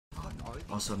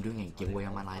Also, I'm doing a giveaway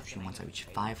on my live stream. Once I reach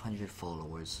 500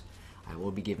 followers, I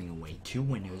will be giving away 2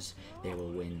 winners. They will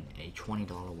win a $20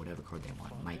 whatever card they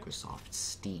want. Microsoft,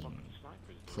 Steam,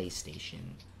 PlayStation,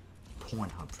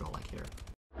 Pornhub for all I care.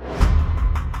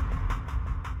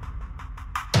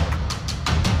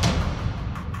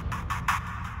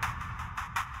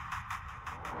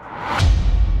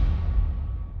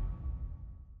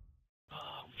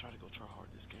 I'm trying to go try hard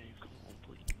this game. Come on,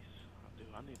 please. Dude,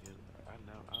 I need to.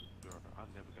 I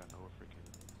never gotten over freaking.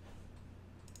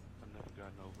 I never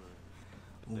gotten over.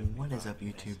 What is up,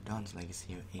 YouTube? Don's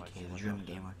Legacy, aka the Dream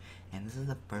Gamer, and this is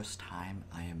the first time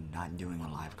I am not doing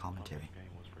a live commentary.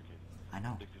 I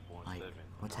know. Like,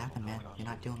 what's happened, man? You're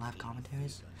not doing live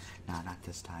commentaries? Nah, not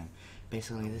this time.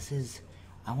 Basically, this is.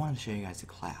 I wanted to show you guys the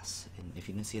class, and if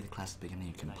you didn't see the class at the beginning,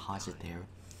 you can pause it there.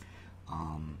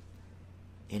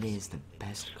 It is the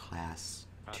best class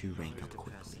to rank up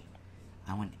quickly.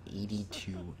 I went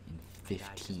 82 and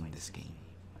 15 this game.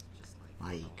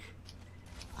 Like,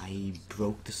 I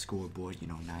broke the scoreboard, you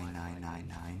know,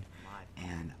 9999,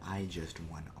 and I just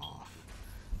went off.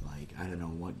 Like, I don't know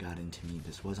what got into me.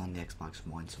 This was on the Xbox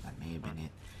One, so that may have been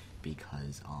it,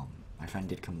 because my friend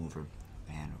did come over,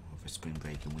 and over spring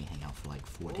break, and we hang out for like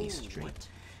 4 days straight.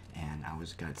 And I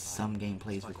got some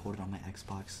gameplays recorded on my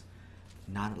Xbox,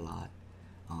 not a lot.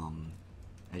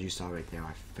 As you saw right there,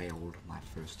 I failed my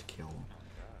first kill.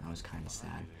 That was kind of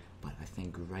sad, but I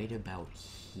think right about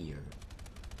here,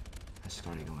 I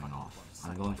started going off.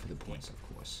 I'm going for the points, of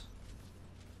course.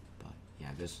 But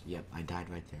yeah, yep, I died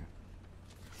right there.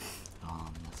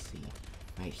 Let's see.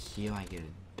 Right here, I get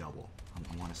a double.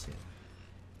 I want to say,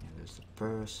 yeah, there's the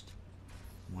first,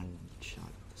 one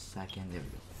shot, the second. There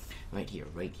we go.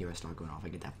 Right here, I start going off. I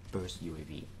get that first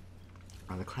UAV.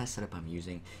 The class setup I'm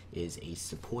using is a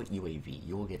support UAV.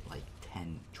 You'll get like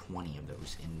 10, 20 of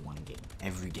those in one game,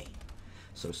 every game.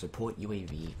 So support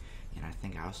UAV, and I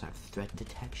think I also have threat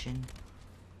detection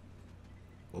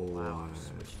or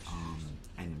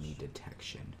enemy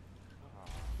detection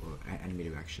or enemy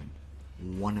direction.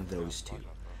 One of those two.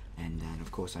 And then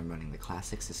of course I'm running the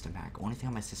classic system hack. Only thing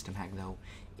on my system hack though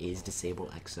is disable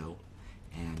EXO,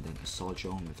 and then Assault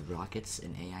Drone with rockets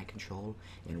and AI control,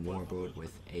 and Warbird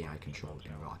with AI control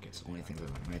and rockets. Only thing that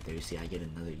I'm right there. You see, I get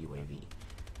another UAV.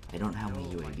 I don't know how many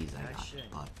UAVs I got,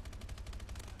 but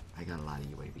I got a lot of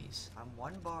UAVs. I'm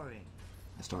one barring.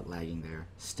 I start lagging there,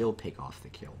 still pick off the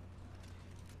kill.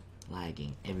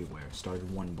 Lagging everywhere, started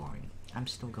one barring. I'm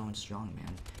still going strong,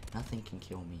 man. Nothing can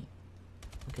kill me.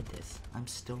 Look at this, I'm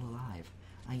still alive.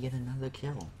 I get another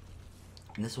kill.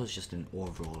 And this was just an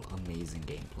overall amazing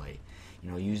gameplay. You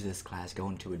know, use this class, go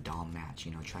into a dom match,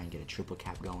 you know, try and get a triple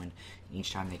cap going.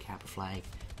 Each time they cap a flag,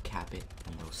 cap it,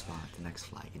 and they'll spawn at the next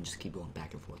flag. And just keep going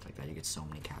back and forth like that. You get so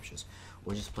many captures.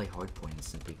 Or just play hardpoint and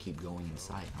simply keep going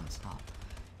inside non-stop.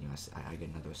 You know, I get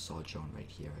another assault drone right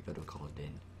here. I go to call it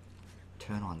in.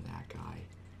 Turn on that guy.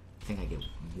 I think I get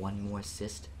one more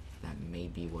assist. That may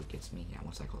be what gets me. Yeah,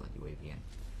 once I call that UAV in.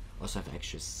 Also have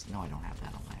extras. No, I don't have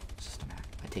that on my system hack.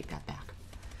 I take that back.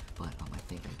 But I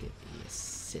think I get the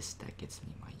assist that gets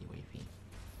me my UAV.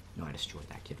 No, I destroyed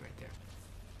that kid right there.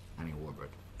 I mean Warbird.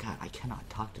 God, I cannot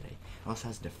talk today. It also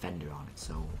has Defender on it.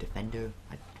 So Defender,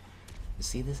 you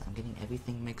see this? I'm getting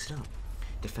everything mixed up.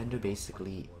 Defender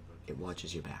basically, it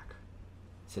watches your back.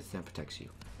 Sits there and protects you.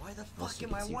 Why the fuck Also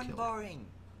am I gets you one killed. barring?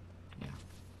 Yeah,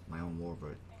 my own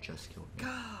Warbird just killed me.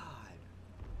 God.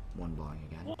 One barring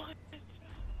again. What?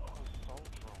 Assault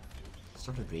drone, dude.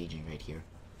 Started raging right here.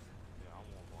 Yeah, I'm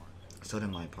one barring. So did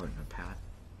my partner Pat.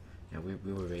 Yeah,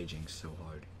 we were raging so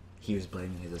hard. He was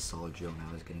blaming his assault drone.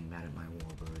 I was getting mad at my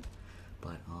Warbird.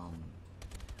 But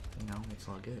you know, it's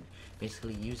all good.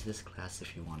 Basically, use this class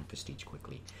if you want to prestige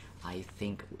quickly. I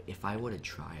think if I were to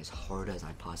try as hard as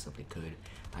I possibly could,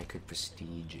 I could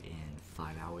prestige in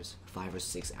 5 hours, 5 or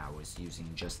 6 hours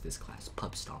using just this class,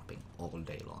 pub stomping all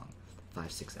day long.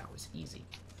 5-6 hours, easy.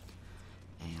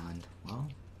 And well,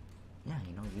 yeah,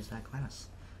 you know, use that class.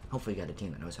 Hopefully you got a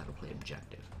team that knows how to play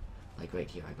objective. Like right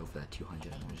here, I go for that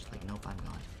 200 and I'm just like, nope, I'm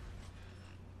gone.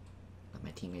 Let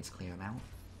my teammates clear them out.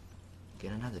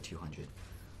 Get another 200.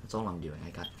 That's all I'm doing. I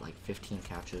got like 15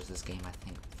 captures this game, I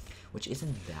think, which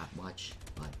isn't that much,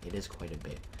 but it is quite a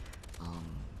bit.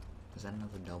 Is that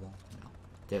another double? No.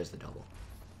 There's the double.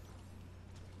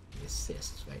 The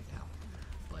assists right now.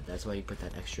 But that's why you put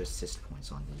that extra assist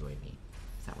points on the UAV.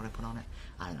 Is that what I put on it?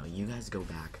 I don't know. You guys go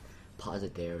back, pause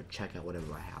it there, check out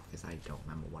whatever I have, because I don't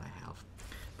remember what I have.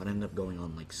 But I ended up going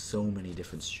on like so many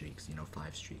different streaks, you know,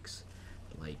 5 streaks.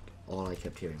 Like, all I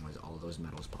kept hearing was all those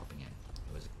medals popping in.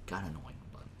 It was kinda annoying,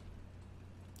 but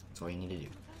that's all you need to do.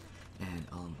 And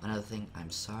another thing,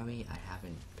 I'm sorry I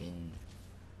haven't been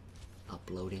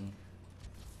uploading.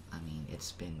 I mean,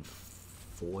 it's been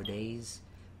 4 days,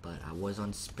 but I was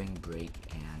on spring break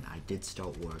and I did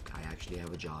start work. I actually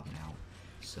have a job now,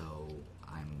 so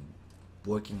I'm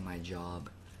working my job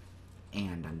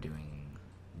and I'm doing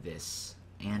this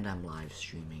and I'm live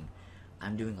streaming.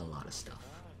 I'm doing a lot of stuff.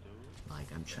 Like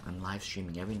I'm live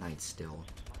streaming every night still.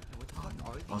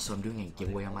 Also, I'm doing a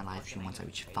giveaway on my live stream. Once I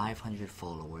reach 500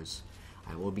 followers,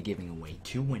 I will be giving away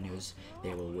 2 winners.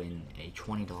 They will win a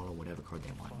 $20 whatever card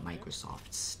they want.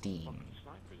 Microsoft, Steam,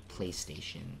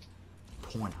 PlayStation,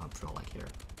 Pornhub for all I care.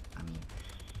 I mean,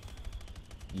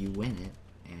 you win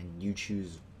it and you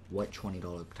choose what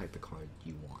 $20 type of card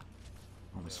you want.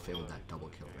 Almost failed that double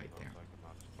kill right there.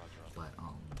 But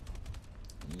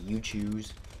you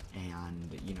choose,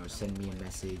 and you know, send me a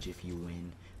message if you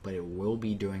win. But it will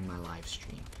be during my live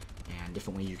stream. And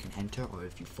different ways you can enter, or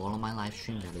if you follow my live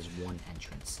stream, that is 1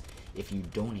 entrance. If you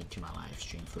donate to my live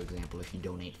stream, for example, if you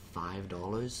donate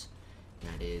 $5,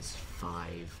 that is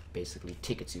 5 basically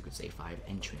tickets, you could say, 5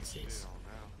 entrances.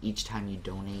 Each time you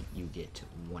donate, you get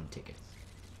 1 ticket,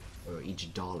 or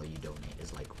each dollar you donate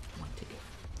is like 1 ticket.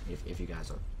 If you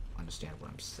guys understand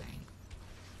what I'm saying,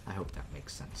 I hope that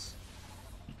makes sense.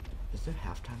 Is there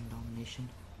halftime domination?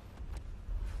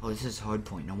 Oh, this is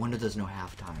Hardpoint. No wonder there's no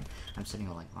halftime. I'm sitting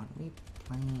there like, aren't we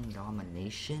playing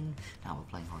Domination? Now we're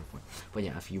playing Hardpoint. But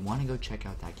yeah, if you want to go check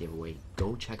out that giveaway,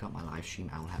 go check out my live stream.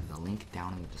 I will have the link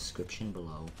down in the description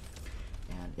below.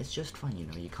 And it's just fun, you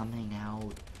know. You come hang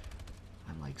out.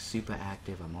 I'm like super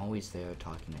active. I'm always there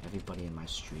talking to everybody in my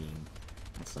stream.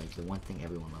 That's like the one thing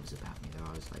everyone loves about me. They're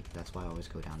always like, that's why I always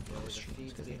go down to those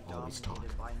streams, because they always talk.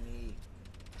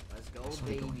 Let's go, I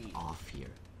started going baby. off here.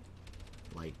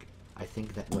 Like, I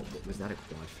think that, what, was that a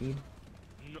quad feed?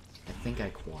 No. I think I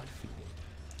quad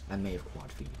feeded. I may have quad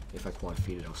feeded. If I quad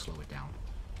feeded, I'll slow it down.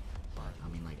 But, I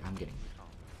mean, like, I'm getting,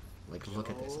 like, look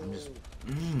at this. I'm just,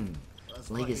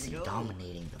 Legacy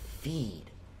dominating the feed.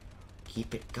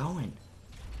 Keep it going.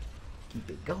 Keep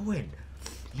it going.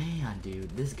 Man,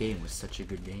 dude, this game was such a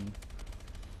good game.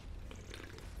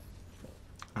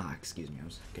 Ah, excuse me, I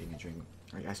was getting a drink.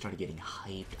 I started getting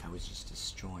hyped. I was just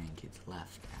destroying kids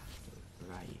left,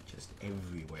 after, right, just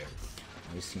everywhere.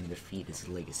 I was seeing the feed is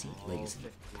Legacy, Legacy,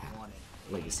 Path,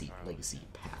 Legacy, Legacy,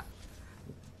 Path.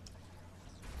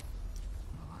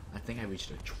 I think I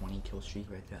reached a 20 kill streak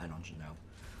right there. I don't know.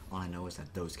 All I know is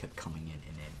that those kept coming in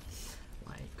and in.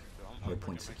 Like,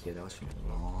 Hardpoint secure. That was from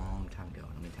a long time ago.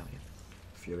 Let me tell you.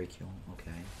 Fury kill.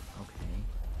 Okay. Okay.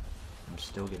 I'm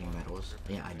still getting medals.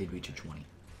 Yeah, I did reach a 20.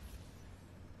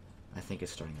 I think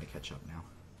it's starting to catch up now.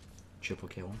 Triple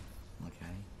kill.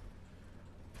 Okay.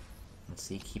 Let's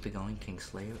see. Keep it going.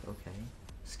 Kingslayer. Okay.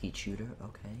 Skeet shooter.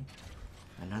 Okay.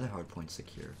 Another hardpoint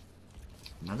secure.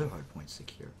 Another hardpoint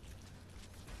secure.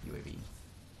 UAV.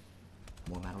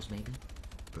 More medals maybe?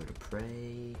 Bird of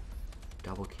prey.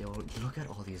 Double kill. Look at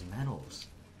all these medals.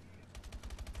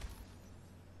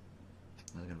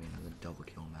 There's gonna be another double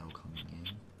kill medal coming in.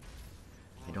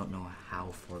 I don't know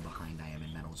how far behind I am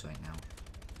in medals right now.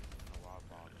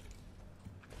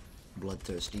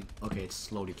 Bloodthirsty. Okay, it's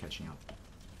slowly catching up.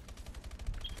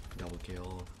 Double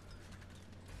kill.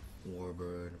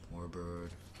 Warbird. Warbird.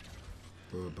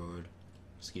 Burbird.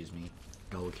 Excuse me.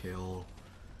 Double kill.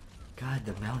 God,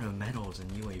 the amount of medals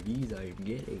and UAVs I'm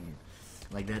getting.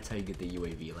 Like, that's how you get the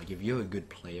UAV. Like, if you're a good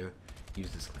player,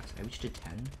 use this class. I reached a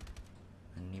 10.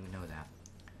 I didn't even know that.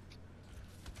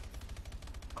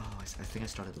 Oh, I think I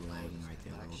started lagging right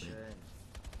there a little bit.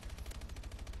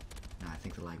 No, I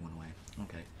think the lag went away.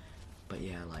 Okay. But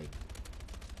yeah, like,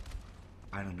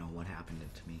 I don't know what happened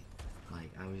to me.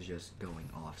 Like, I was just going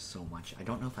off so much. I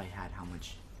don't know if I had how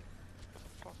much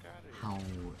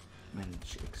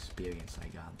experience I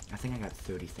got. I think I got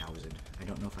 30,000. I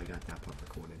don't know if I got that part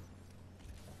recorded.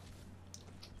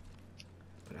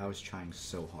 But I was trying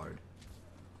so hard.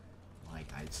 Like,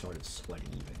 I started sweating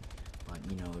even. But,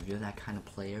 you know, if you're that kind of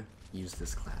player, use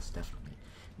this class, definitely.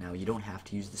 Now, you don't have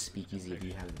to use the speakeasy if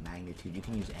you have the magnitude. You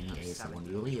can use any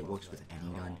ASM1. Really, it works with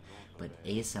any gun. But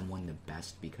ASM1 the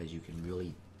best because you can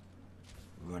really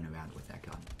run around with that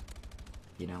gun.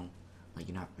 You know? Like,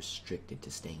 you're not restricted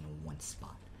to staying in one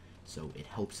spot. So, it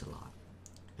helps a lot.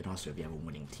 And also, if you have a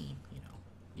winning team, you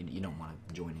know. You don't want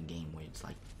to join a game where it's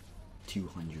like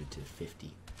 200 to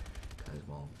 50. Because,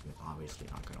 well, you're obviously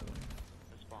not going to win.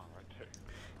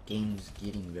 Game's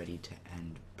getting ready to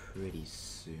end pretty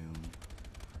soon.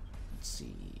 Let's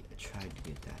see. I tried to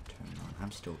get that turned on.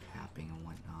 I'm still capping and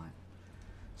whatnot.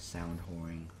 Sound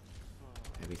whoring.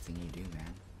 Everything you do,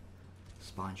 man.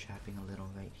 Spawn trapping a little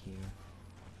right here.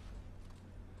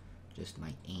 Just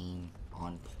my aim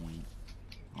on point.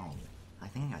 Oh, I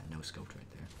think I got no scoped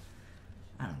right there.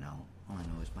 I don't know. All I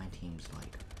my team's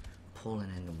like pulling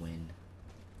in the win,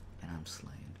 and I'm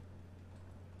slaying.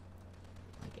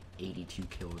 Like 82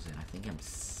 kills in. I think I'm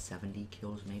 70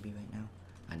 kills maybe right now.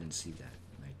 I didn't see that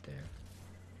right there.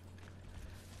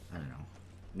 I don't know.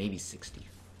 Maybe 60.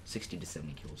 60 to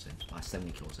 70 kills in.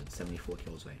 70 kills in. 74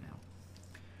 kills right now.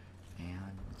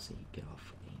 And let's see, get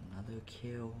off another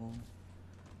kill.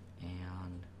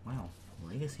 And wow,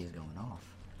 Legacy is going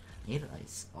off. He had an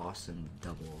awesome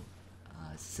double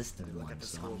assisted one,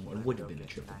 so I mean, it would have been a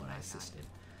triple, but I assisted.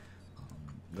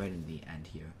 Right in the end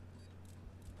here.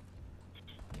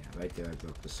 Yeah, right there I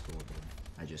broke the scoreboard.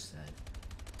 I just said.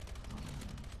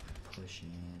 Push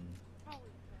in.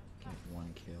 Get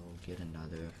one kill, get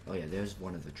another. Oh yeah, there's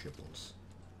one of the triples.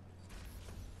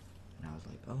 And I was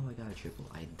like, oh, I got a triple.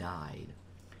 I died.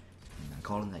 And I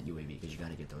called in that UAV because you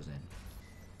gotta get those in.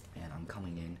 And I'm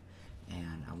coming in,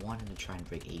 and I wanted to try and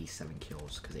break 87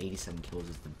 kills, because 87 kills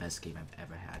is the best game I've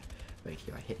ever had. Right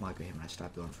here, I hit marker him, and I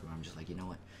stopped going through. I'm just like, you know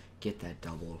what? Get that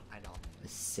double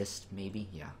assist, maybe?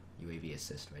 Yeah, UAV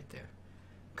assist right there.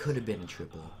 Could have been a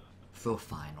triple for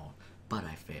final, but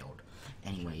I failed.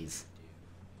 Anyways,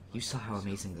 you saw how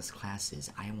amazing this class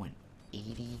is. I went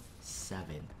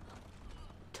 87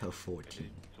 to 14.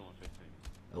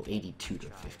 Oh, 82 to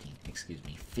 15. Excuse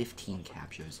me. 15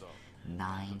 captures.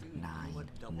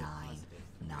 9-9-9-9.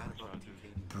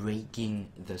 Breaking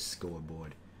the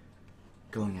scoreboard.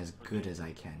 Going as good as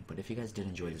I can. But if you guys did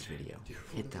enjoy this video,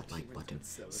 hit that like button.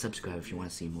 Subscribe if you want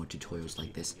to see more tutorials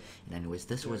like this. And anyways,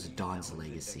 this was Don's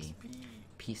Legacy.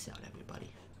 Peace out, everybody.